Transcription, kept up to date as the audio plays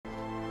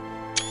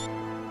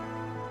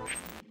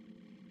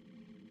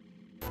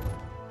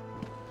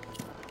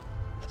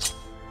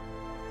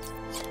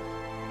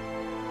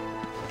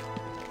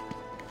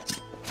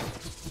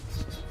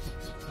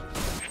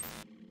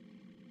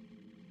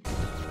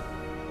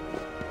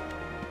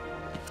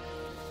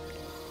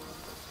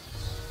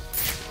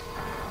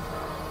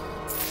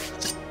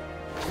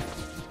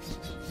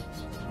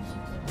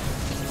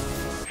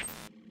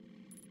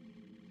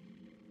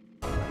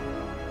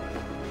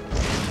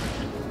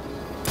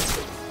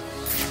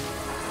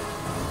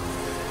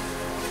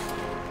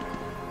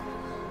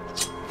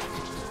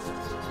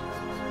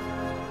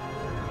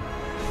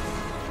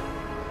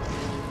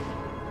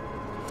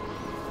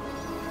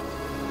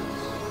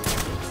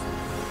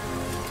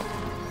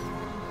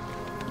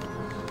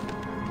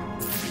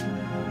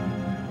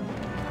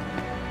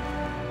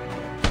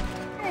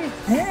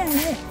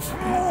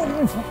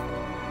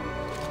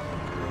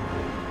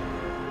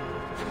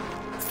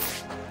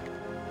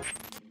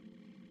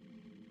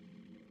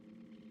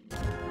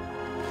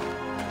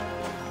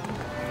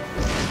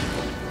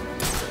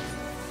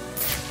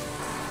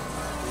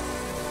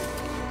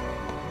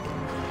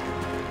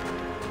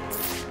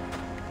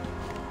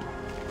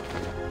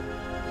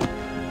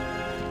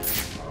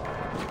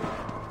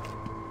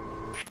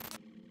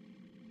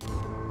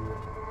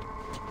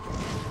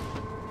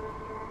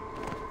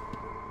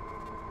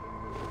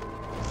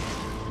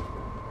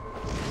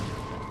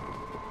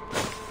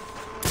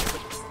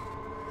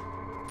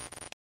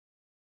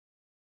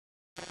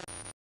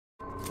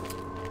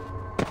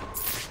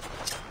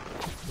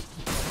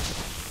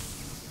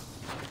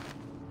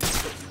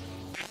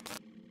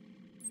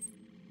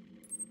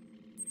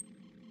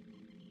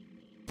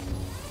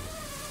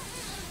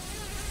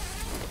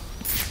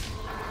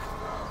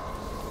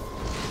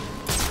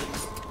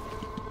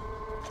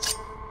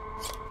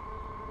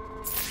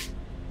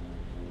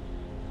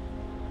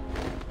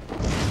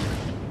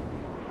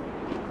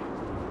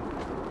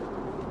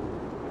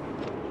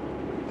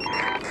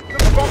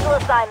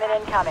Assignment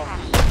incoming.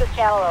 Keep this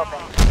channel open.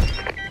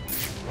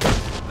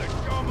 The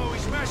Como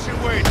is smashing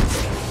weight.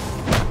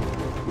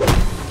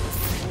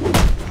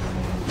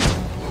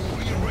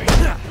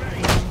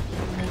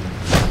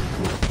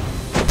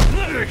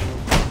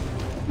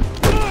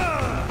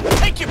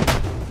 Take him!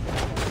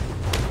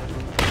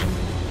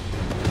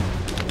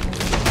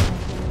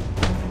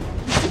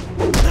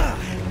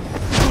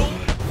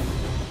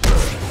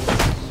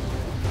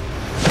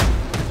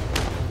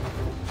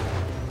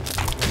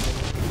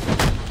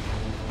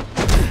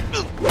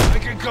 I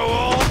can go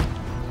all.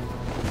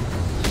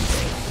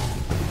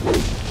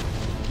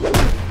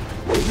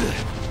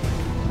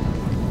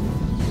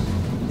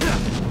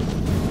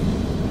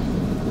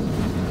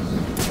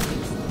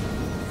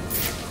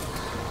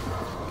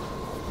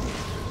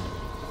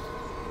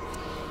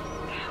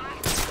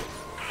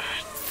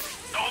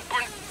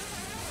 Open.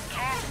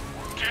 Oh,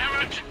 damn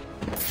it.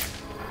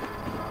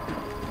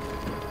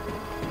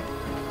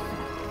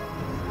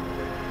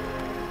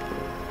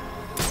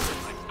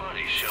 My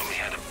buddy showed me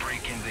how to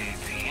break into the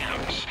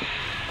house.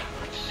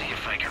 Let's see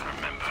if I can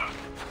remember.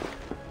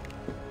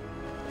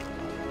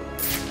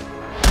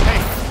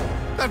 Hey,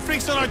 that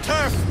freak's on our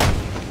turf.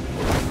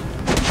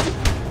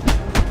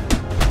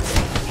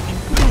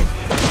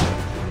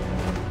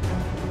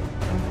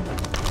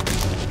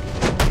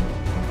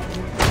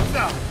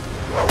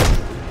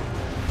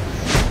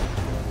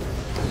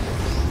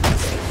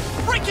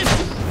 Break it!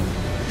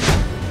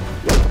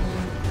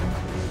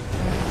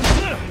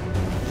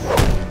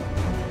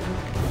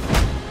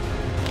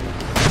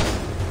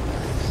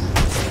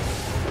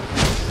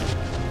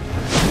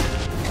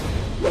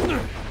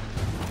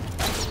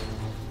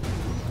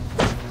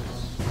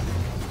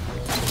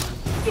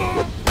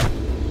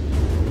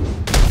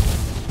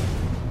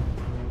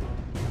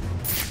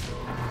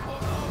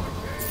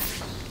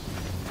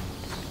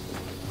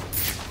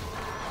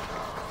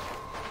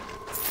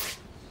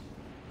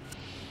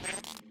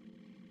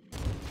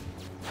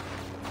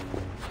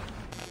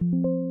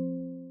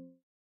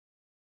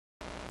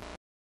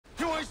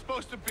 You ain't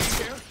supposed to be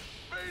here.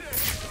 Beat it!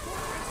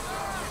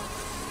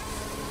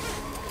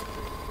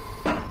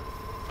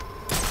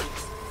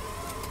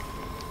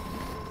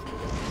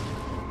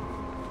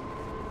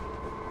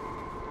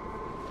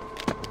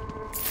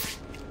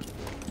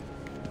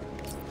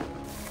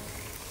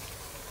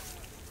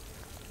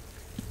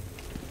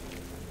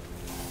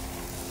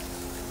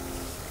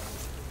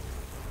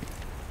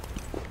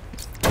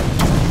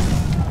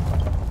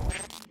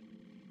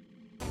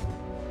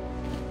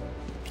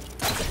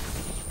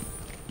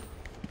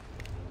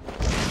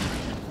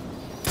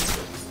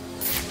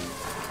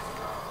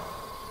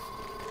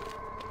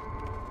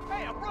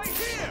 Hey, I'm right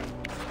here!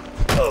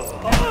 What's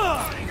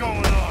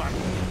going on?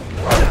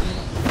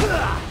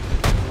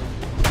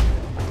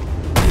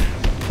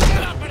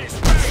 Get up in his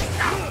face!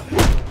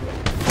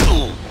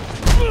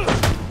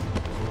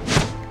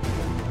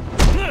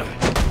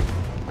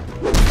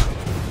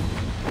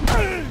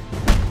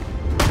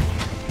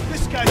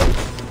 This guy...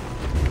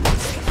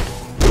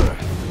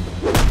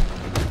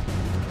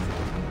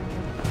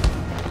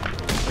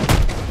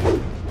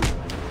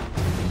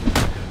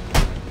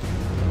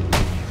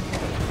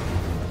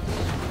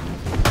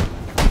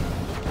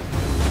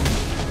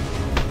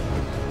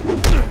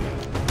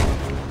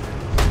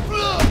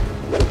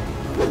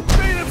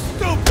 Made him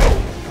stupid!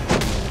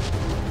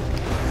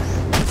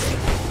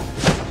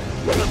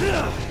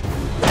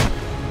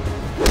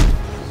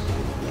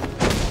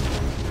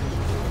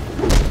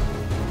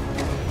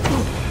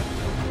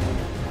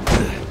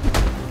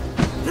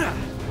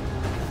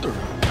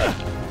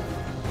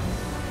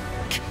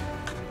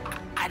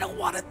 I don't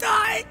want to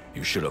die!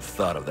 You should have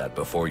thought of that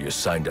before you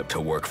signed up to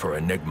work for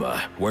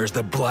Enigma. Where's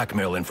the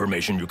blackmail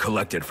information you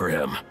collected for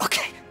him?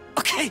 Okay,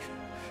 okay.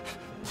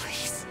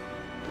 Please.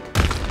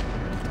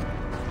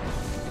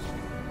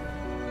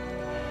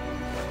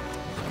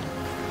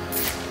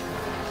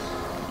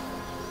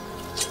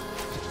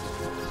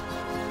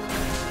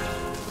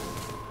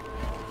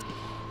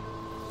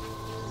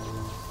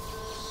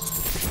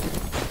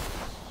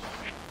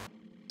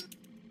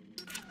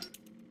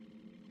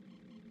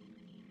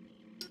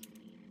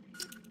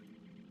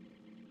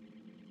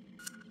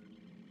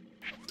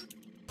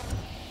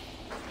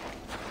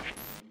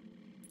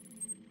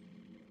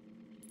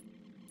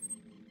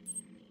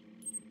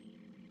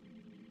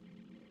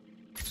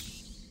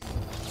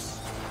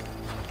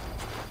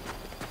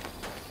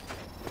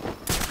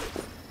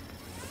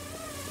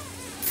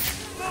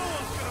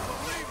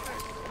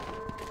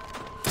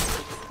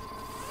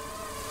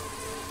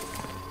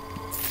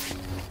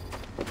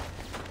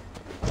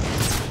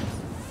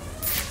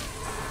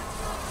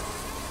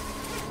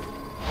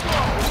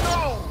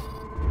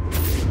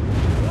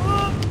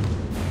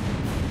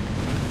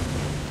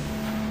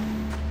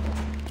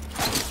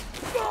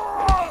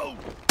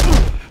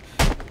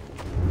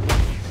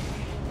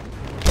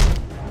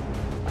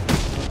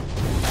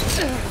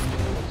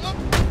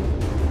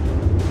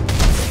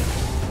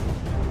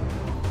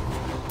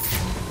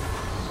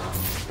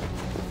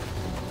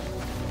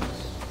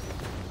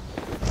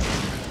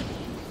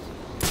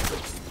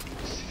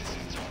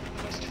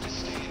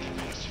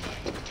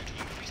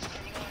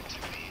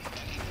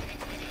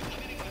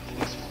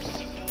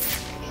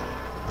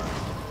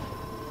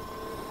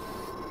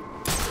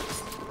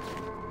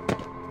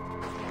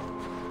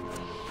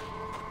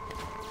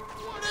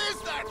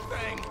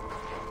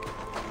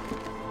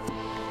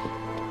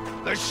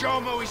 show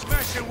him who he's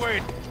messing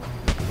with!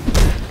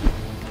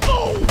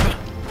 I'm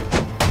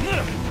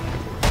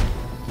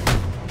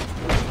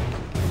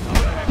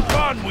gonna have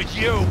fun with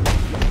you!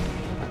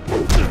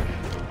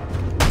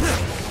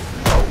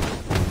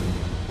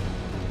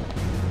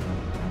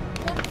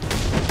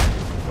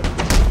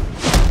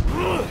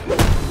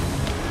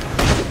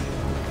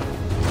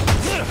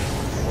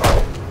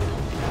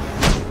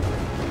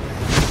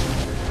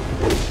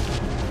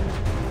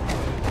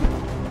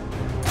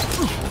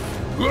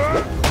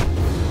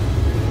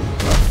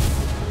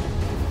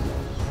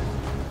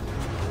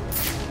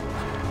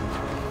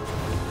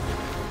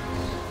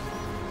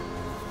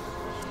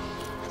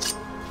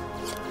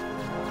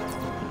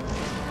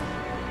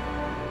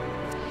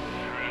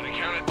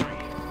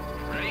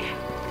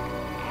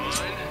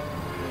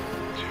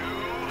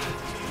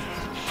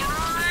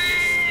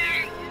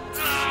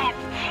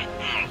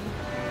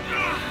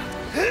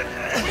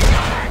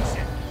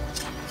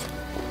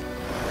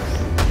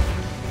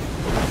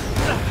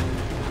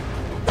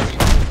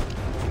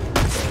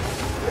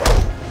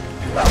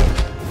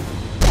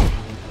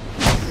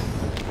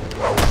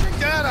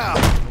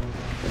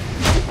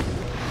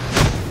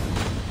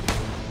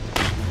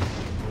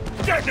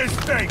 Get this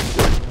thing!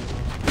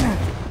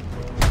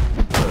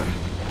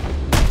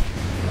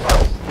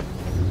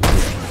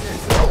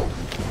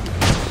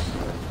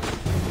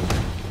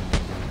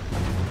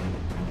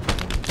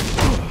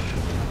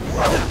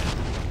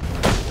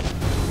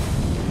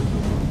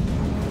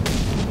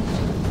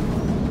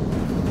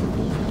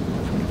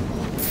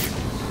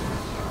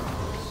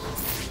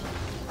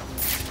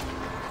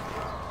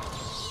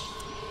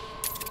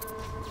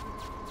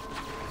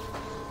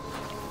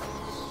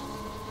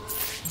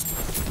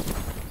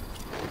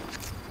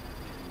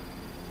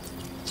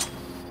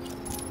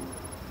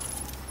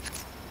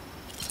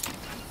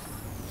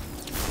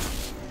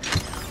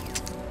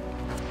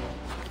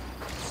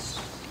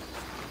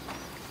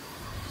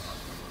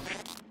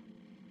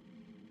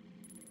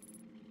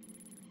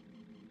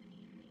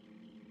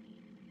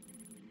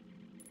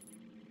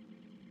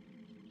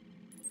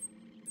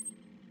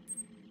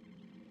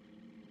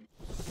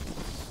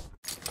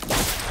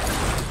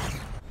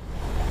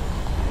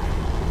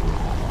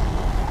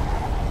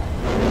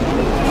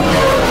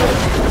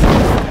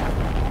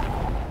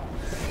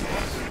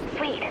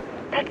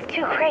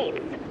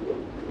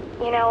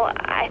 You know,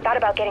 I thought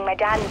about getting my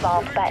dad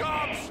involved, but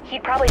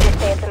he'd probably just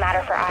say it's a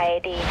matter for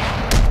IAD.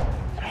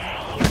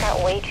 He's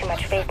got way too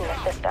much faith in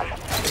the system.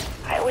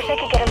 I wish I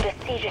could get him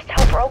to see just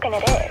how broken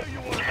it is.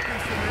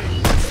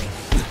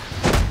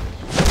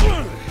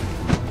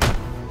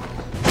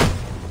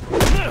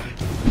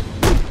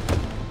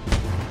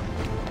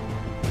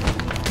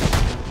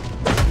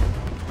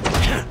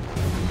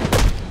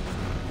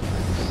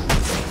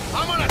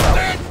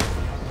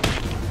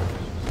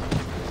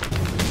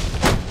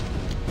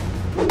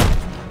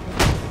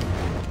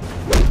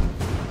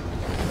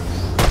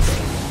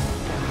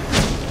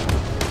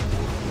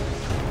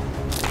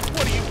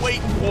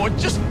 Or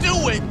just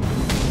do it!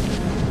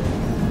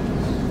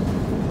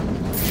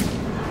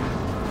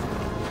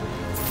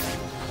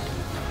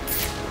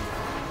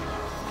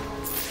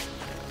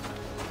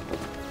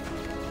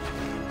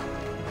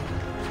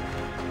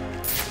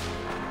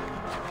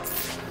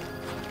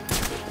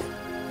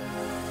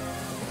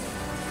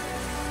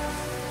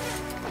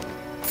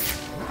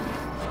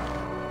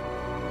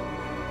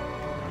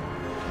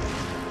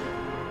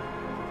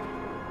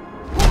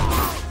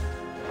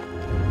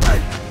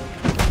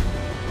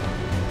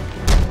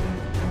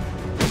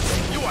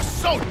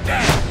 So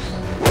dead!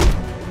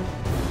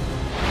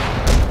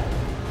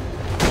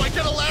 Do I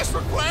get a last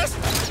request?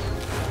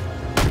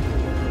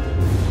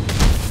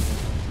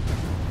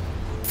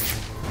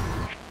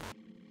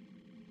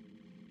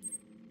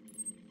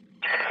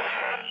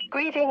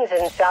 Greetings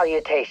and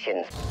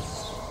salutations.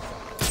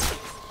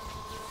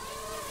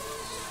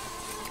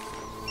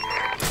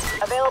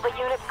 Available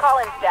units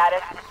call-in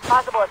status.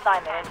 Possible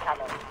assignment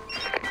incoming.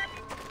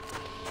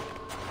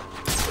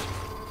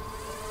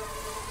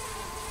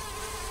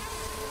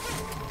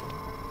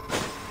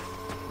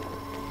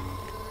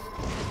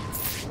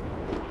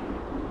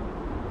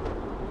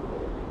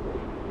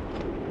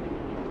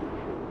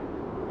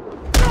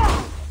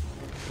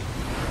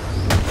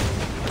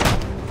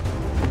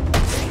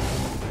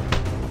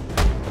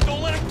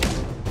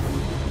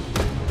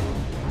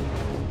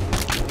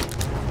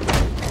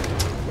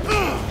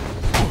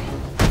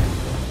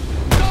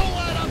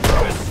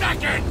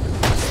 Second!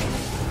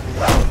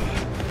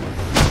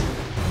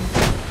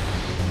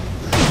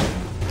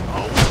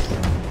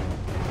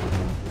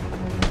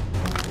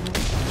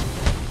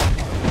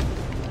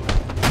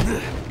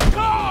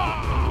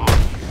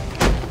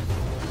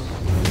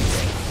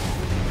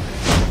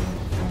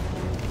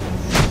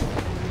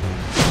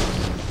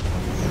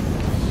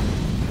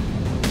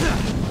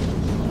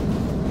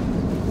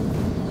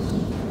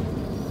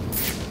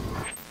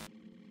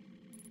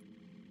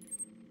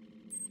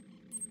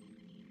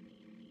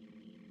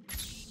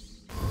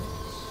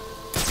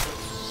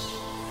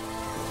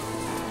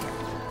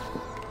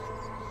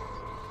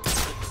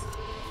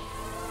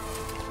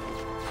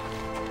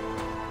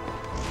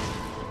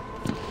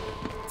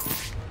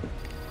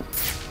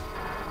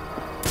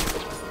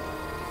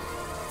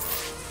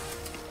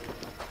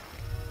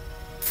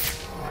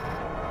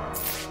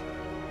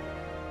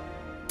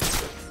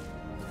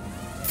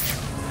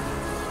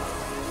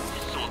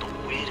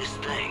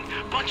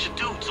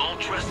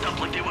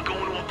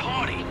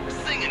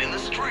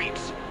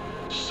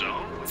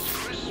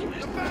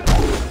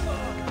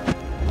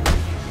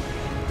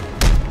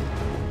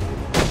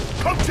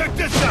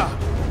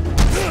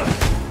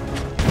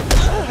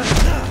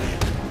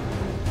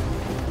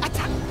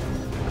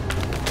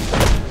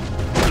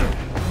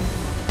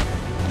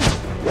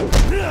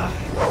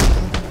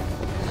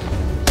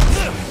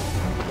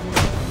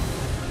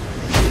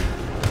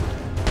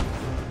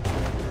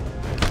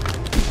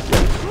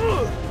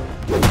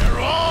 They're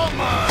all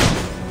mine!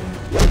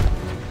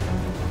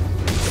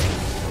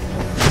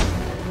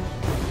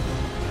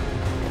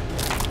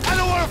 I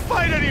don't want to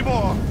fight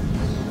anymore!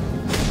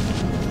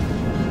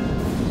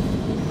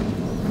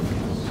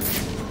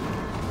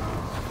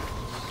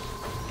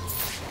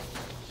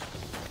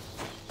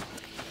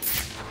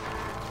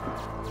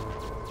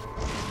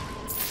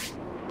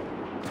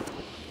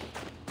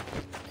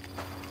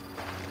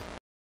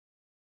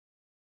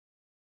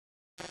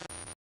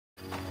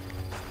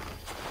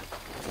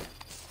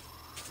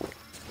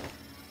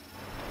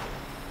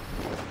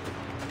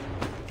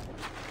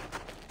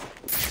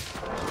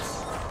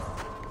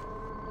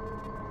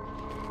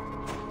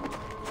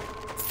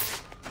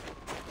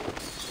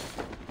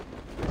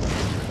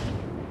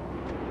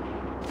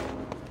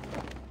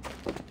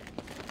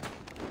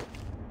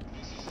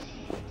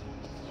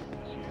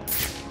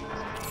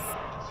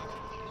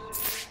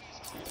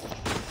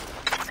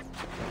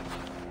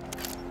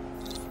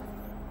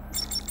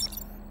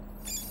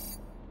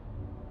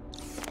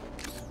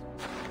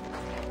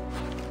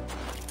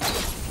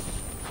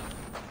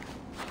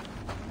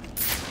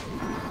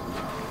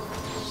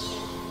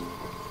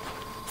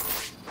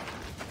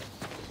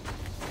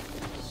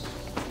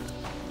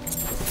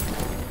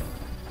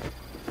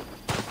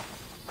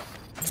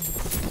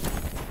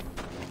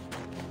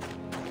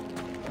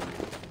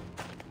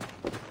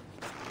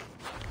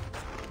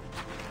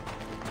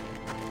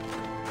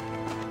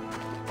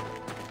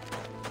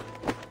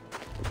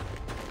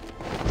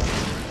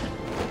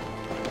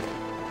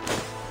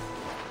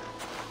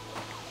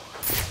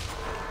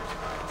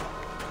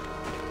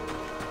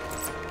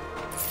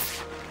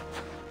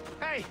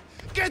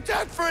 Get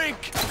that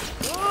freak!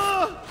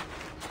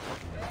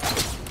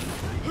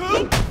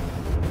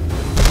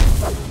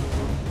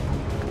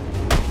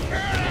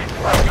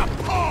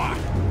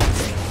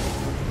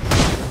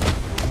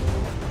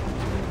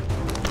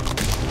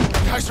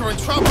 Guys are in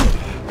trouble!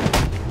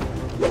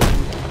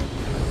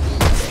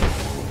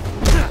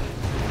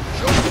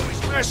 Show me who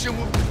he's messing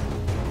with.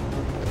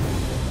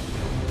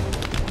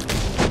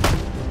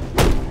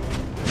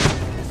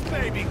 This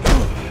baby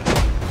good.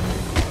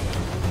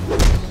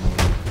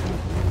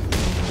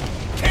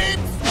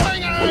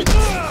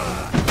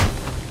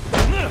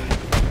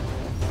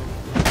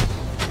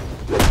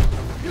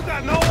 You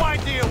got no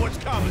idea what's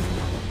coming.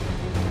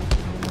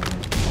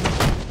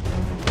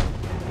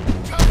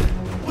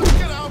 Let's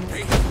get out,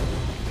 Pete.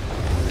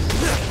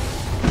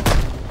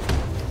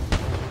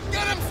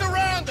 Get him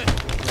surrounded.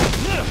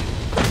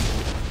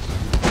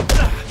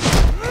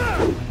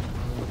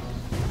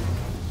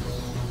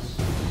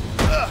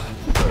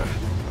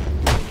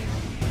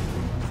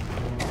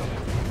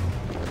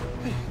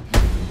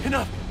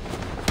 Enough.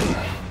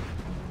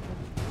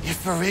 You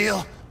for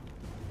real?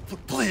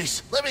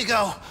 Please, let me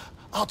go.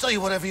 I'll tell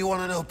you whatever you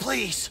want to know,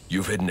 please.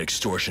 You've hidden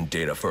extortion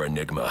data for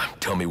Enigma.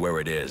 Tell me where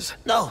it is.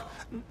 No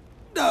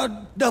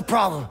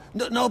problem.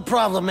 No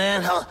problem,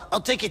 man.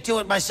 I'll take you to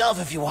it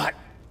myself if you want.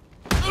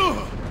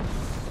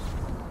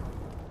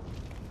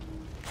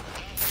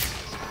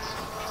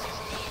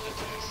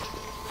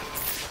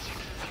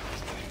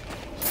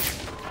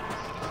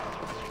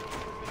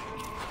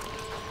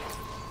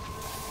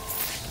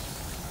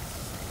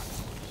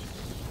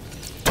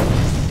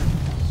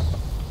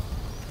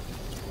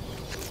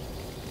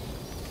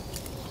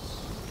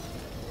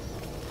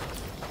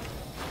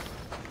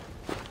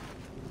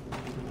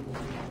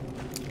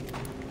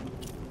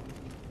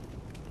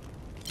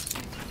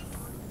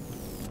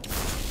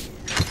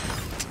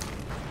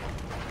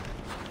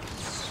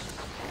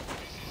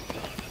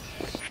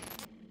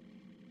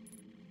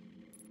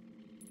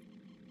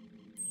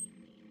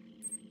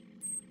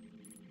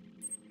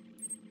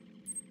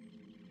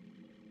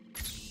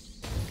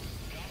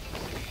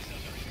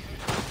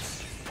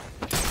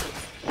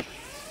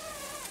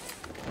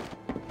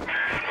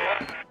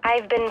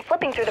 I've been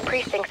flipping through the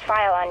precinct's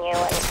file on you,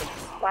 and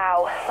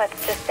wow,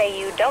 let's just say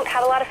you don't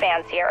have a lot of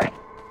fans here.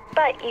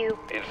 But you...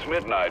 It's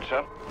midnight,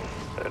 sir.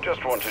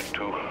 Just wanted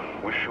to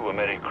wish you a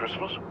Merry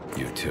Christmas.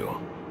 You too.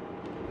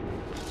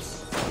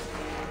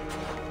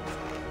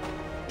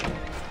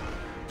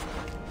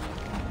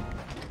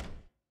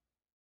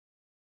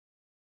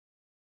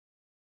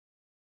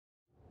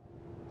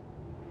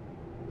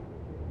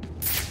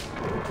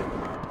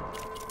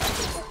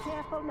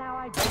 Careful now,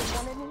 I don't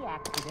want any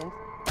accidents.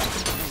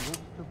 You need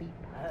to be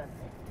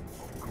perfect.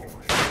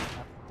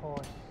 Of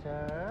course,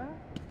 sir.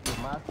 You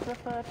must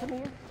refer to me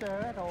as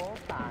sir at all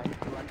times,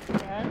 you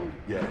understand?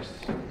 Yes.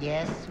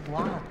 Yes,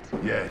 what?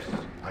 Yes,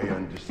 I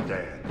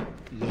understand.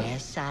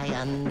 Yes, I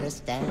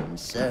understand,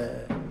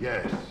 sir.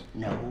 Yes.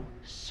 No,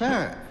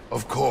 sir.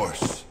 Of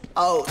course.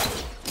 Oh.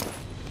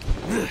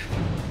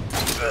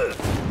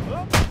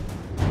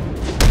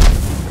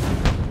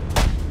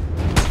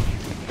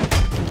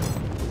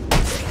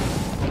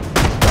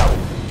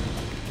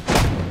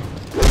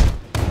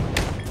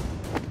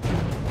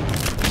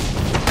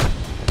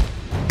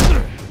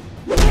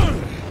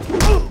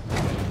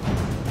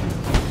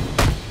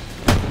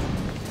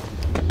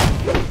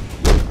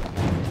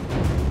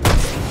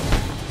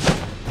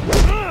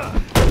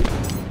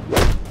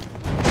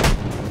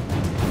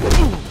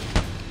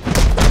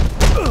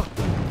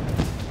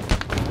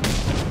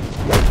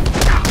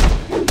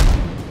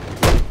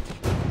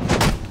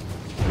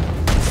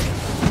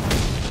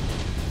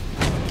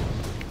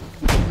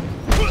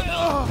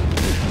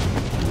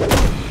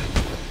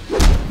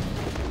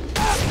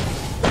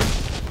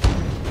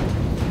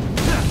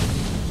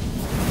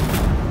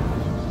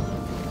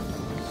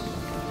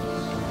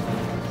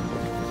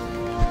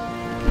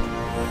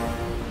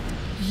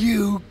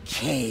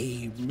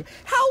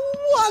 How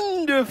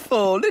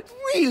wonderful! It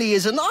really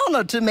is an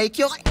honor to make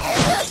your...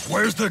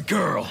 Where's the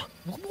girl?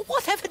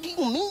 Whatever do you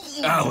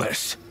mean?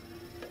 Alice!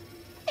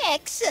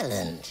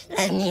 Excellent.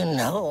 And you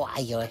know why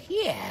you're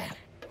here.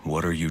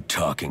 What are you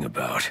talking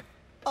about?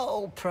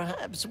 Oh,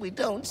 perhaps we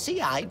don't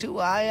see eye to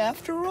eye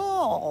after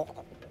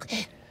all.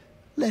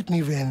 Let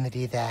me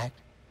remedy that.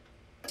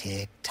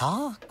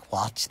 Tick-tock,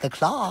 watch the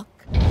clock.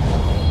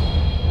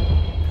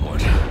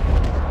 What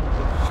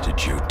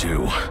did you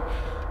do?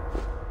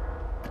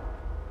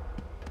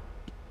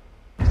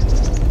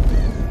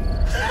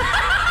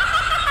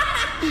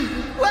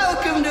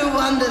 Welcome to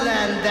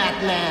Wonderland,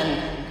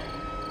 Batman.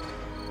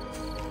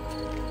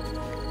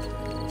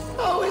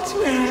 Oh, it's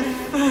where I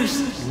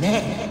first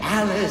met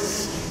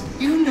Alice.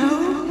 You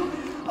know?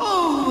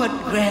 Oh, what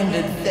grand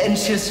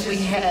adventures we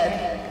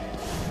had.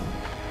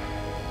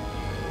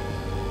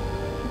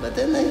 But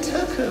then they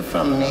took her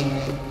from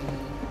me.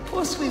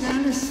 Poor sweet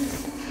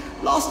Alice.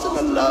 Lost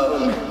and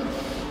alone.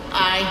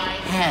 I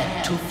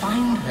had to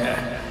find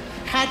her.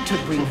 Had to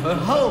bring her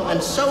home,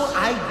 and so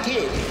I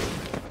did.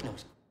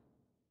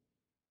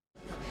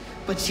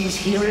 But she's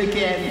here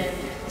again.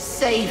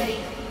 Safe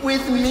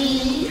with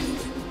me.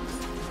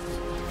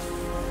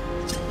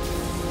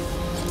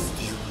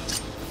 Still,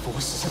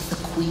 forces of the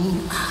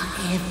Queen are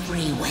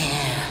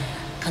everywhere,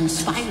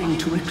 conspiring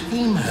to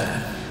reclaim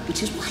her,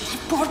 which is why I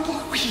brought you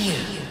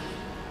here.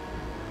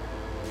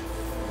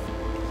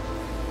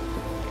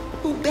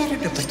 Who better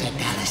to protect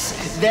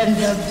Alice than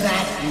the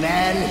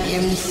Batman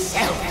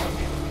himself?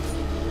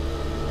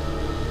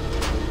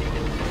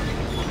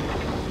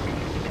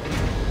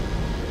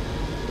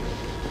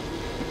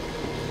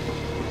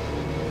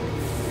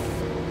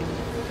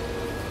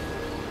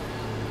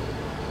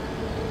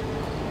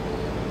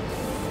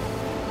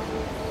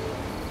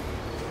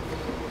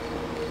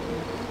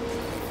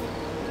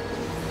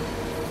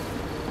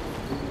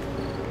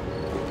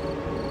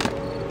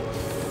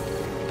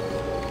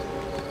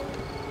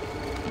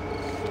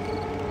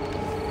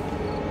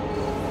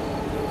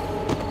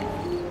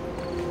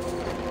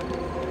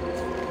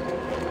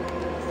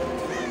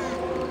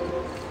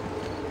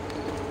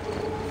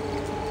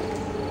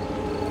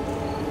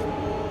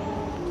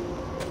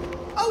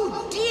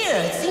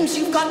 It seems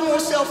you've gotten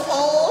yourself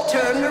all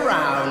turned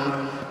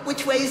around.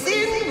 Which way's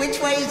in, which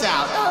way's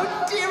out?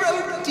 Oh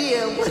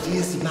dear, what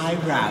is my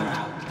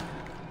route?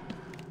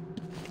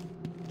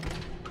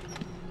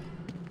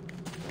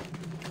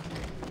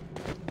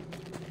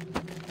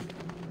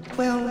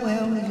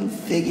 Well, you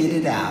figured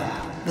it out.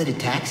 But it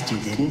taxed you,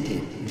 didn't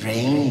it?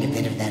 Drained a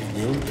bit of that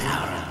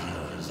willpower of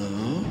yours,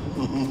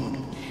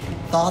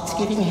 Thoughts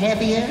getting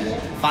heavier?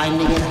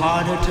 Finding it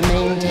harder to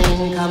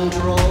maintain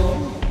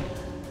control?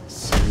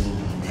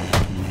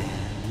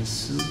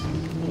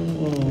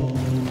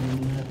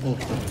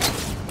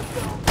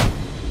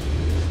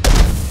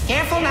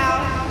 Careful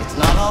now. It's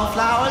not all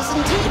flowers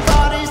and tea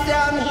parties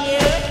down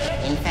here.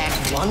 In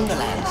fact,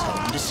 Wonderland's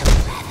home to some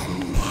rather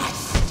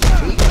nasty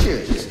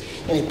creatures.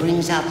 And it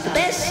brings out the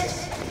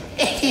best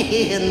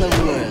and the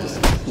worst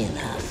in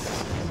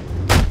us.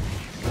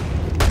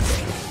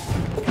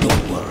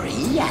 Don't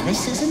worry,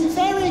 Alice is in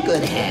very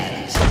good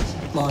hands.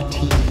 More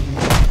tea.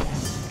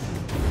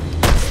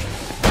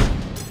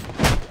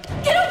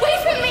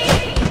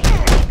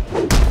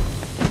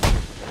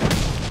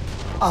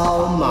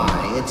 Oh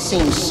my, it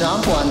seems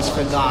someone's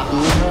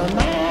forgotten her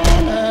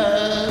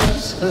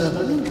manners.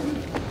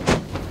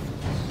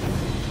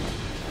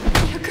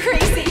 You're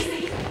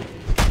crazy.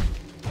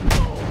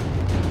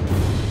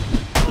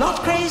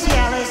 Not crazy,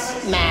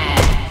 Alice.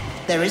 Mad.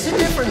 There is a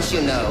difference,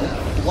 you know.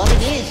 What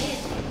it is,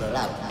 well,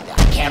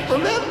 I can't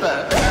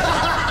remember.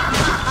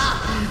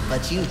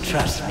 But you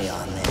trust me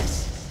on this.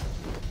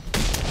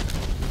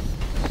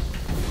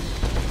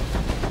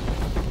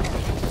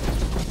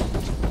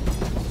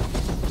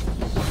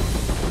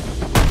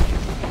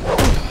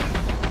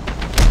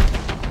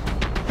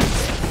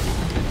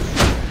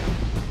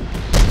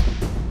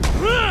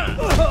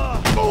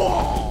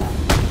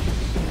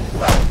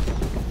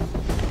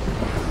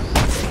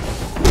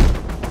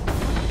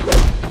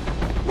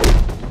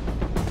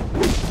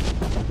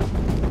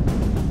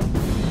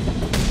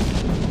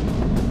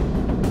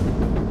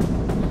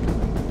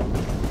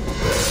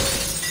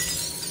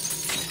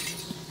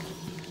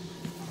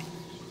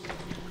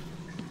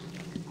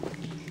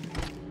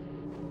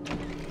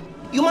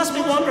 You must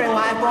be wondering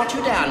why I brought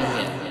you down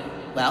here.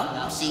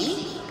 Well,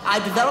 see? I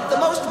developed the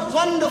most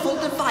wonderful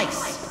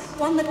device.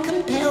 One that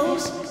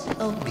compels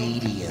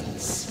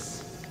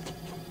obedience.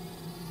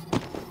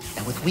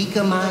 And with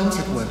weaker minds,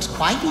 it works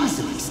quite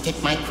easily.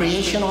 Stick my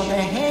creation on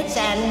their heads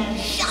and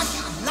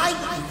just like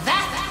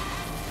that,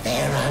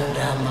 they're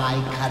under my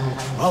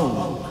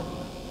control.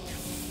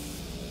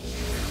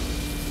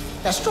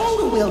 The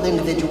stronger-willed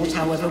individuals,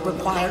 however,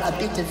 require a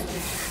bit of,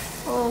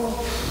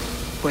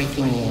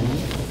 breaking in.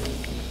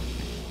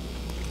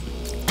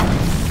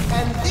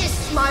 And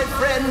this, my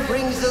friend,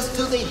 brings us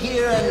to the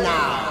here and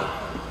now.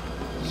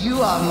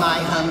 You are my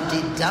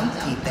Humpty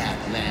Dumpty,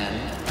 Batman.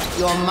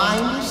 Your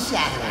mind is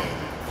shattered,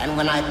 and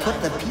when I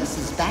put the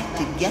pieces back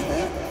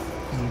together,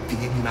 you'll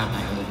be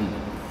mine.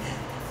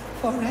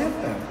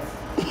 forever.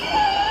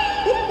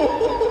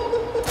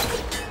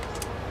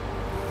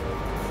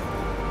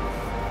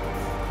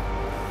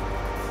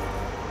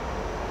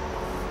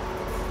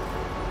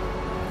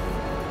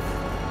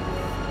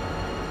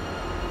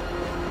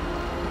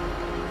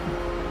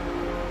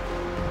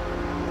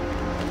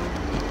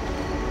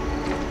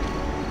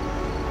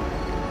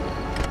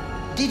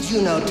 Did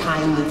you know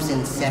time moves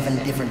in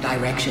 7 different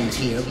directions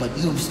here, but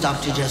you've stuck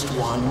to just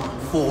one?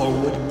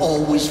 Forward,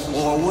 always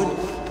forward?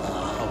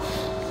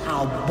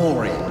 How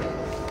boring.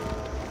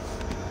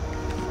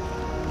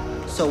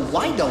 So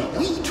why don't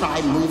we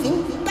try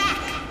moving back?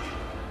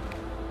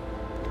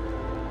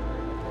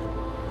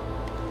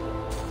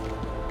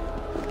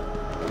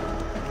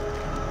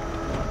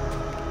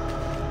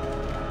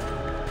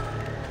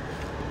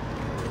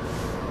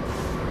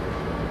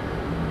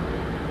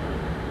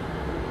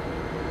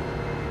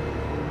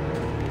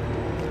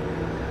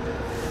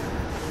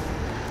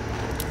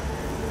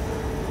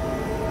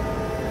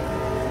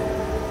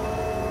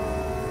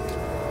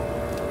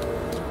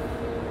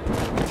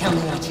 Tell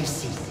me what you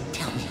see.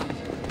 Tell me.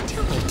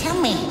 Tell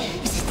me.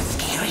 Is it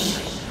scary?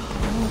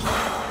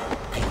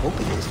 I hope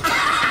it is.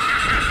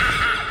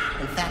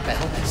 In fact, I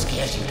hope it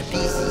scares you to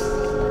pieces.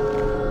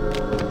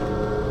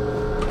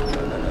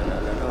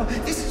 No.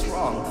 This is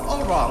wrong.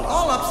 All wrong.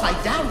 All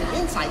upside down and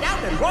inside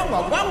out and wrong.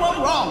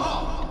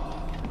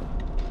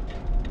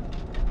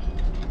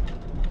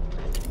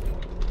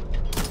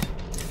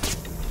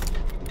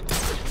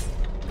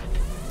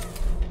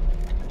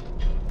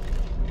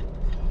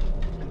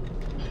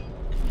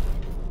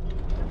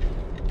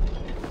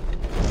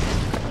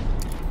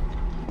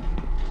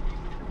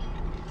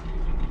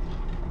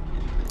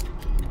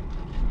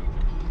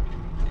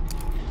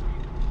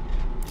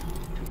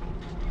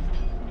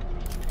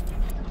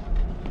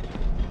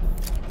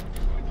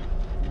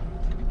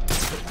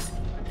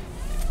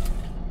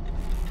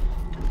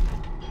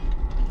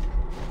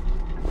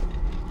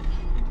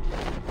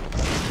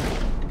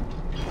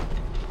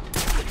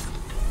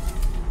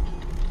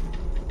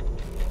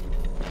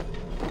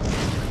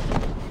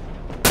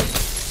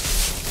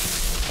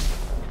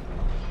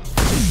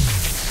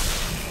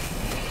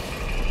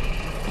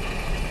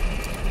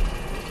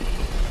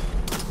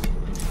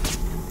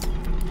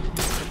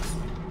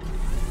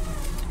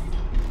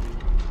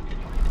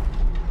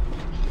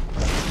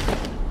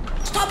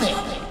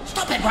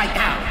 Stop it right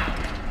now!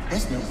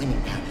 There's no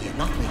winning down here,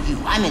 not with you.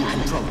 I'm in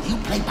control. You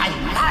play by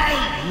my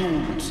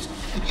rules.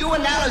 You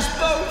and Alice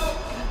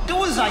both.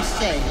 Do as I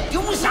say.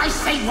 Do as I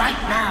say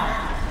right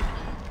now.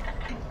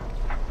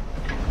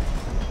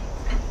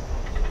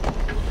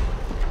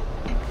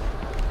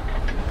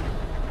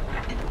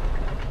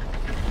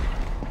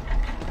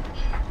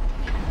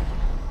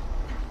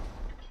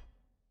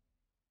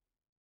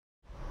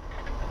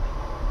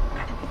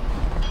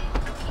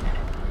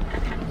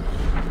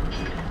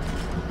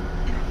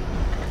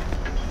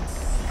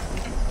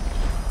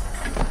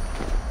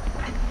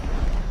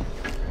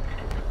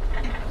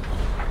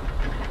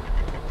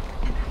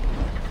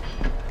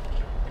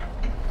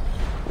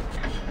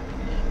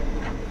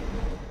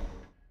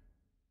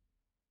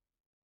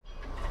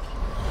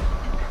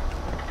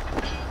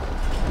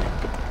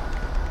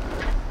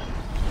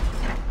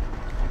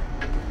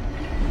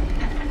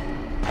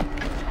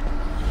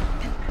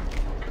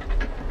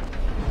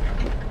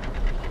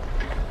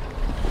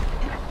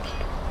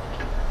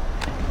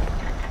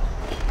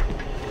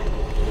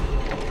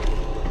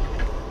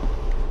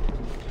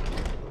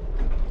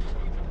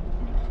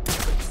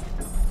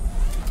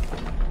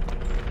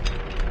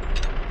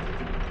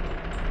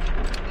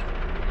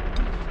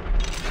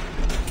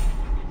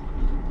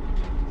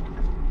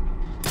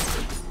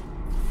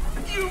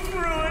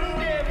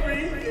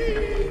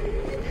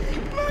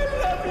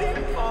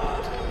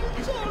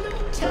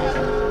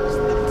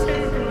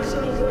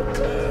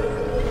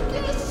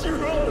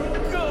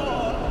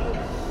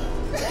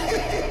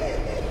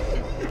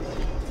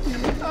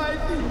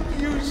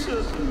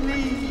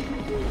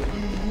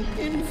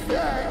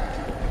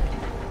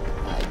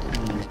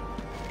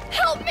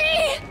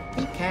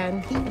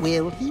 He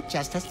will, he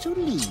just has to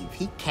leave.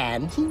 He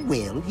can, he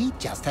will, he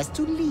just has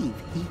to leave.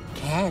 He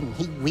can,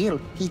 he will,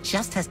 he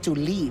just has to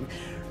leave.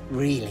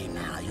 Really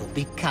now, you're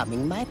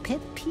becoming my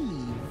pet peeve.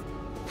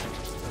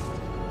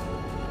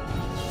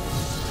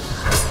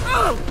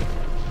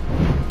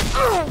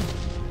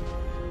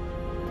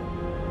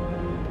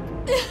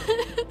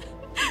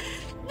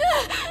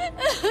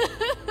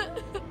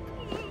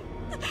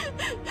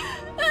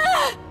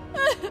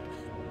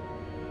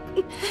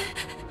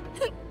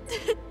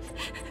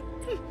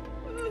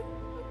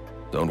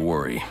 Don't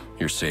worry,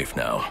 you're safe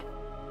now.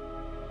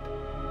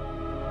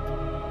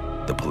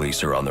 The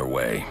police are on their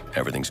way.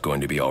 Everything's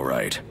going to be all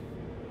right.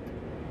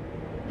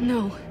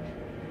 No,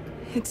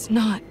 it's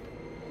not.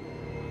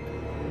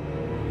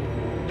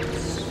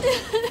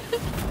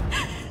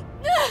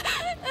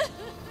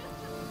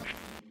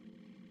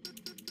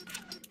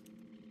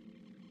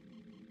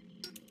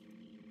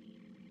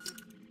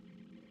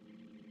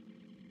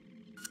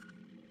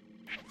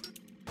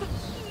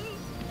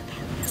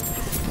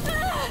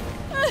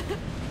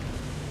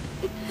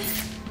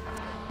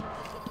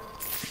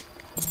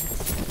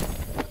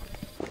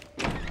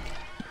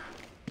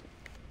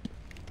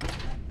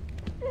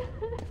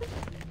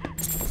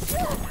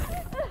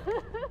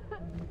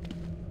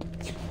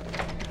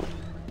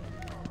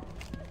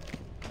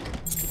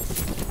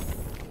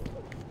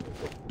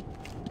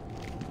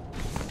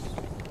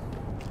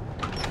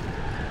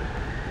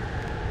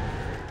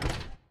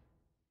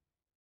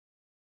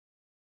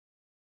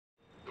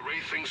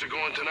 things are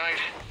going tonight,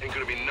 ain't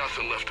gonna be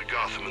nothing left of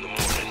Gotham in the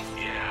morning.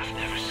 Yeah, I've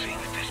never seen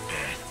it this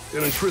bad.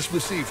 And on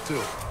Christmas Eve,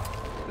 too.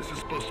 This is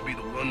supposed to be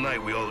the one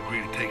night we all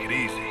agree to take it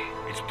easy.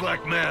 It's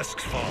Black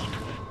Mask's fault.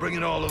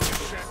 Bringing all of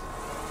us.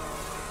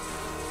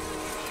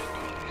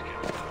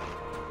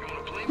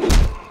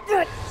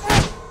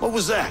 What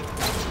was that?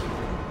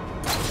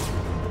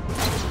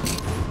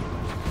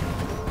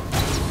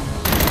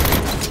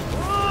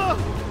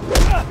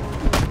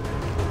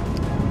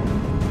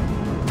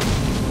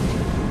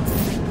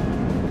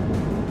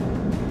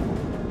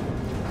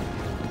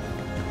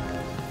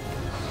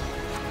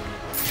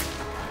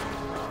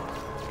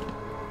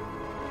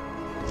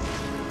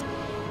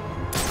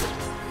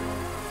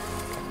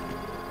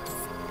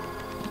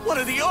 What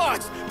are the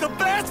odds? The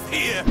bat's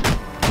here!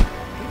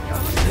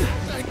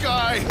 That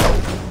guy!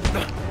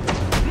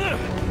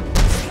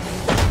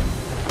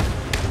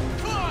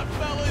 Come on,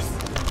 fellas!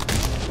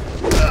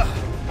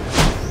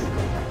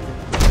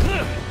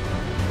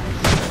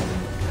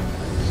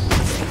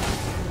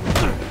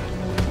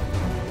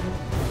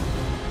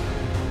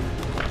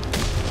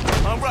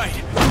 All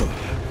right.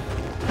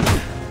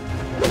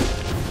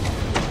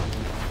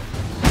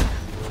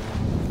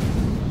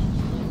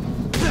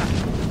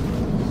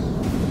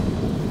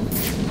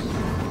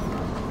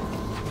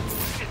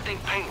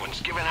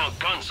 Penguin's giving out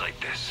guns like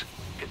this.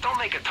 It don't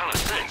make a ton of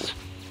sense.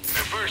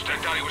 At first, I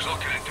thought he was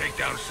looking to take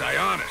down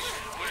Sionis.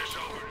 Where's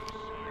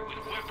overdose?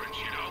 With weapons,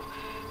 you know.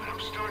 But I'm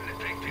starting to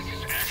think this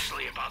is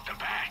actually about the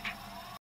Bat.